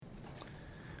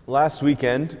Last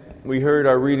weekend, we heard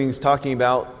our readings talking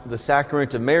about the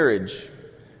sacrament of marriage.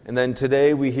 And then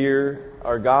today we hear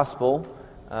our gospel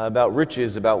about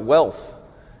riches, about wealth.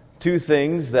 Two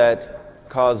things that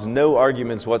cause no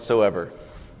arguments whatsoever.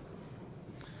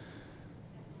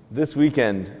 This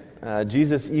weekend,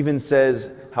 Jesus even says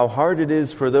how hard it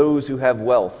is for those who have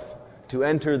wealth to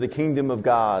enter the kingdom of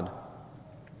God.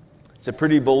 It's a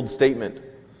pretty bold statement.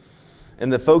 And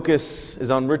the focus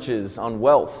is on riches, on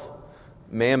wealth,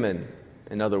 mammon,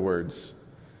 in other words.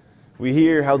 We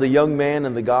hear how the young man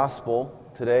in the gospel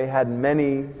today had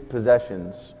many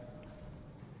possessions.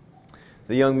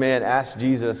 The young man asked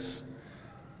Jesus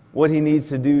what he needs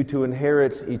to do to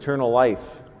inherit eternal life.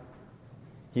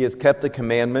 He has kept the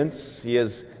commandments. He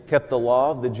has kept the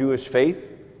law of the Jewish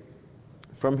faith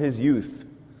from his youth.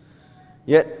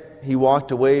 Yet he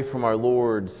walked away from our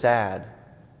Lord sad.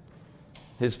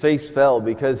 His face fell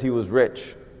because he was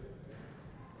rich.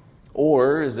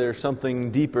 Or is there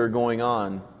something deeper going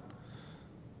on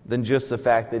than just the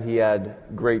fact that he had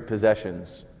great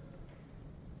possessions?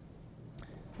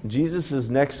 Jesus'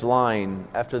 next line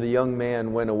after the young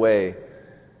man went away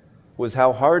was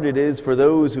how hard it is for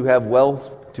those who have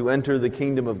wealth to enter the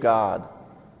kingdom of God.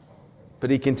 But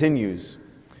he continues,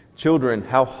 "Children,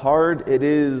 how hard it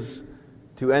is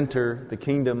to enter the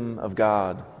kingdom of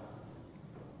God."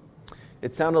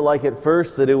 It sounded like at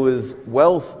first that it was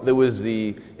wealth that was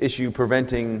the issue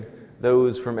preventing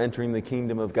those from entering the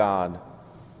kingdom of God.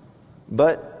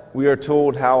 But we are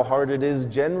told how hard it is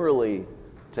generally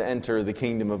to enter the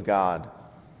kingdom of God.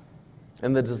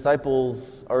 And the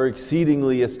disciples are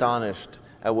exceedingly astonished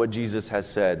at what Jesus has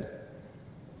said.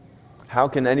 How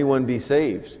can anyone be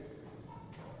saved?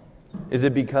 Is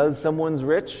it because someone's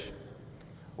rich?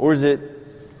 Or is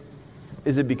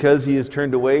it because he has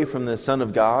turned away from the Son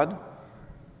of God,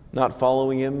 not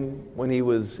following him when he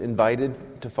was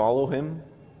invited to follow him?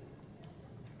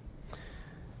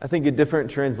 I think a different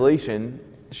translation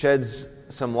sheds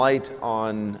some light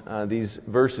on these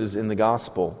verses in the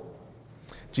gospel.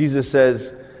 Jesus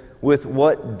says, "With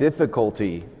what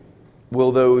difficulty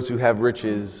will those who have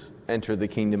riches enter the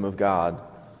kingdom of God?"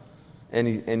 And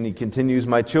he continues,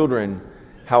 "My children,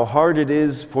 how hard it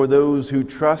is for those who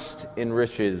trust in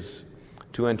riches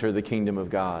to enter the kingdom of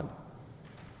God."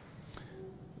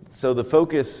 So the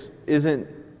focus isn't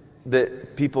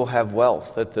that people have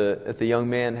wealth, that the young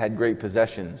man had great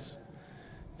possessions.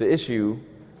 The issue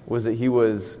was that he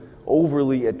was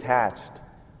overly attached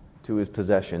to his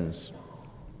possessions.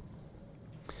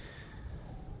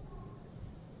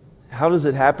 How does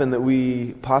it happen that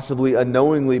we possibly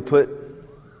unknowingly put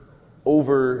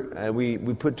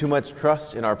too much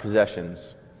trust in our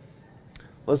possessions?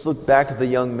 Let's look back at the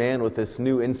young man with this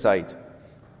new insight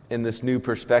and this new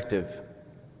perspective.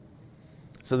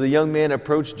 So the young man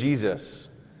approached Jesus,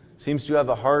 seems to have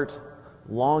a heart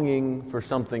longing for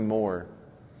something more.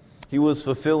 He was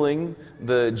fulfilling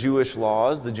the Jewish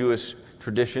laws, the Jewish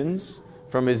traditions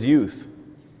from his youth.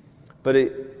 But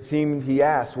it seemed he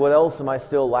asked, "What else am I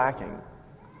still lacking?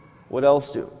 What else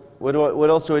do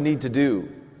I need to do?"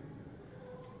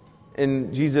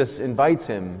 And Jesus invites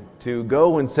him to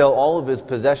go and sell all of his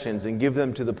possessions and give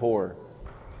them to the poor.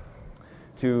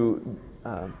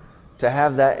 To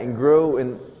have that and grow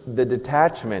in the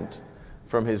detachment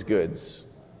from his goods.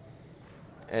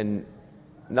 And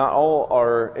not all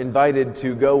are invited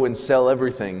to go and sell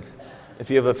everything.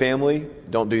 If you have a family,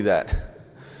 don't do that.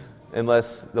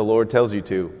 Unless the Lord tells you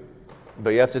to.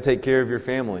 But you have to take care of your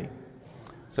family.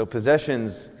 So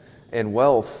possessions and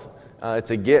wealth,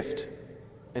 it's a gift.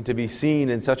 And to be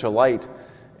seen in such a light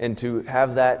and to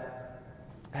have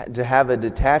a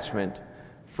detachment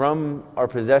from our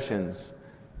possessions.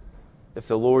 If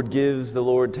the Lord gives, the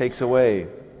Lord takes away.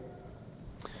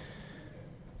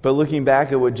 But looking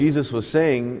back at what Jesus was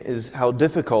saying is how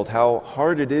difficult, how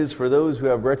hard it is for those who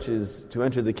have riches to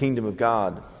enter the kingdom of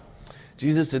God.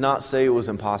 Jesus did not say it was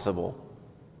impossible.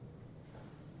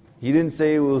 He didn't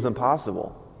say it was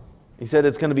impossible. He said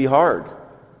it's going to be hard.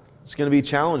 It's going to be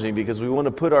challenging because we want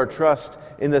to put our trust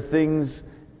in the things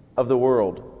of the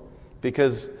world.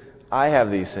 Because I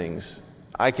have these things.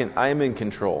 I am in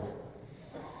control.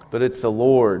 But it's the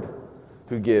Lord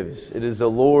who gives. It is the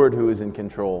Lord who is in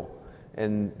control.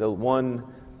 And the one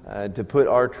to put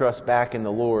our trust back in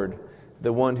the Lord,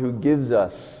 the one who gives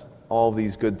us all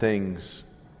these good things.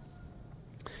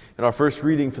 And our first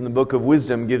reading from the book of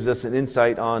Wisdom gives us an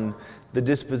insight on the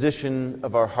disposition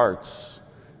of our hearts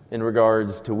in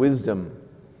regards to wisdom,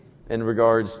 in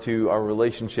regards to our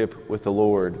relationship with the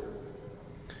Lord.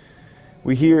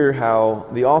 We hear how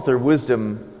the author of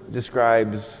Wisdom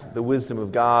describes the wisdom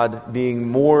of God being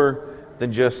more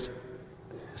than just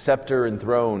scepter and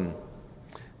throne.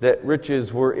 that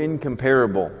riches were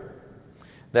incomparable,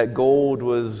 that gold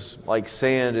was like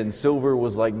sand and silver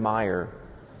was like mire,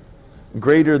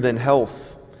 greater than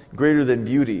health, greater than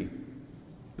beauty.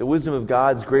 The wisdom of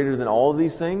God is greater than all of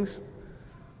these things.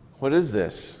 What is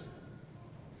this?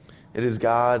 It is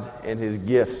God and His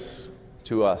gifts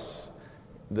to us,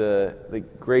 the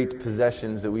great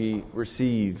possessions that we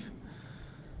receive.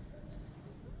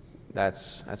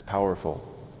 That's powerful.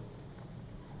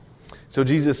 So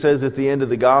Jesus says at the end of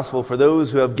the gospel, for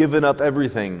those who have given up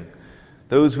everything,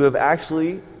 those who have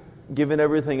actually given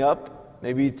everything up,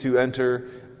 maybe to enter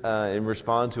and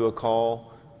respond to a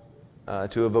call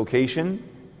to a vocation,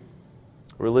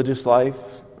 religious life,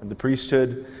 the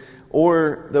priesthood,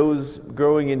 or those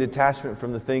growing in detachment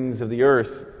from the things of the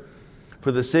earth,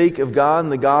 for the sake of God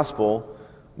and the gospel,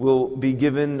 will be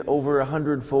given over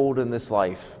 100-fold in this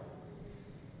life,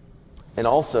 and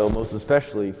also, most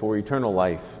especially, for eternal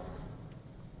life.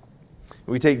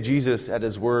 We take Jesus at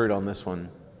His word on this one.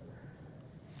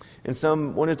 And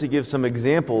some wanted to give some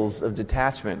examples of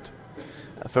detachment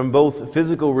from both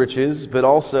physical riches, but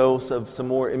also some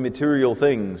more immaterial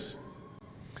things.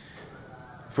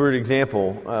 For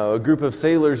example, a group of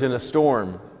sailors in a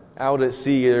storm, out at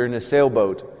sea, they're in a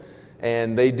sailboat,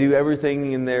 and they do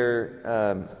everything in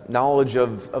their knowledge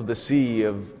of the sea,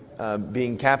 of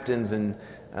being captains and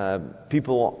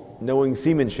people knowing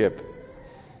seamanship.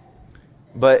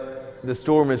 But the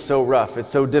storm is so rough, it's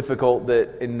so difficult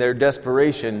that in their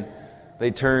desperation,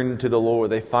 they turn to the Lord.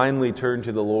 They finally turn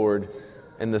to the Lord,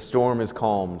 and the storm is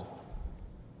calmed.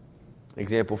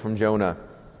 Example from Jonah.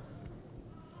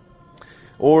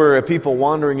 Or a people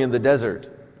wandering in the desert,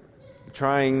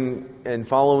 trying and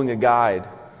following a guide,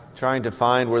 trying to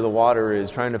find where the water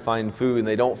is, trying to find food, and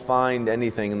they don't find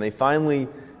anything. And they finally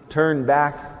turn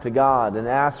back to God and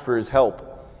ask for His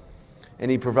help. And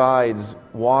He provides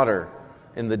water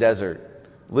in the desert,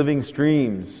 living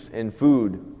streams and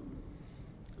food.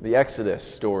 The Exodus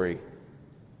story.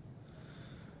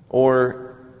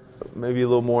 Or maybe a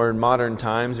little more in modern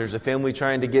times, there's a family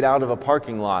trying to get out of a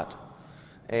parking lot,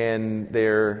 and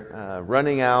they're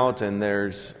running out, and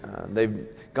they've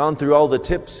gone through all the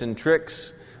tips and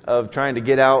tricks of trying to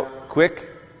get out quick.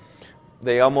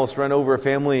 They almost run over a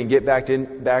family and get back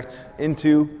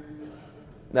into,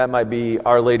 that might be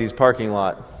Our Lady's parking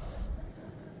lot.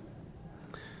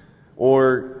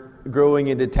 Or growing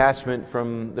in detachment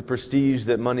from the prestige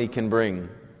that money can bring.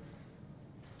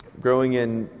 Growing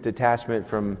in detachment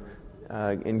from,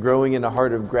 and growing in a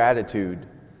heart of gratitude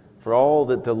for all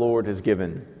that the Lord has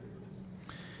given.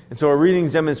 And so our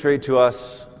readings demonstrate to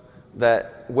us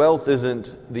that wealth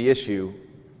isn't the issue,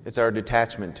 it's our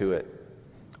detachment to it,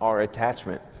 our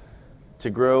attachment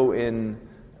to grow in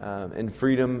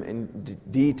freedom and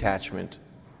detachment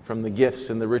from the gifts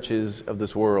and the riches of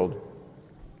this world.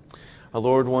 Our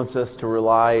Lord wants us to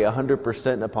rely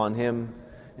 100% upon Him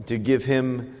and to give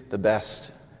Him the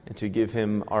best and to give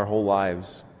Him our whole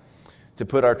lives, to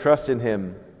put our trust in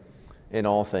Him in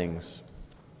all things.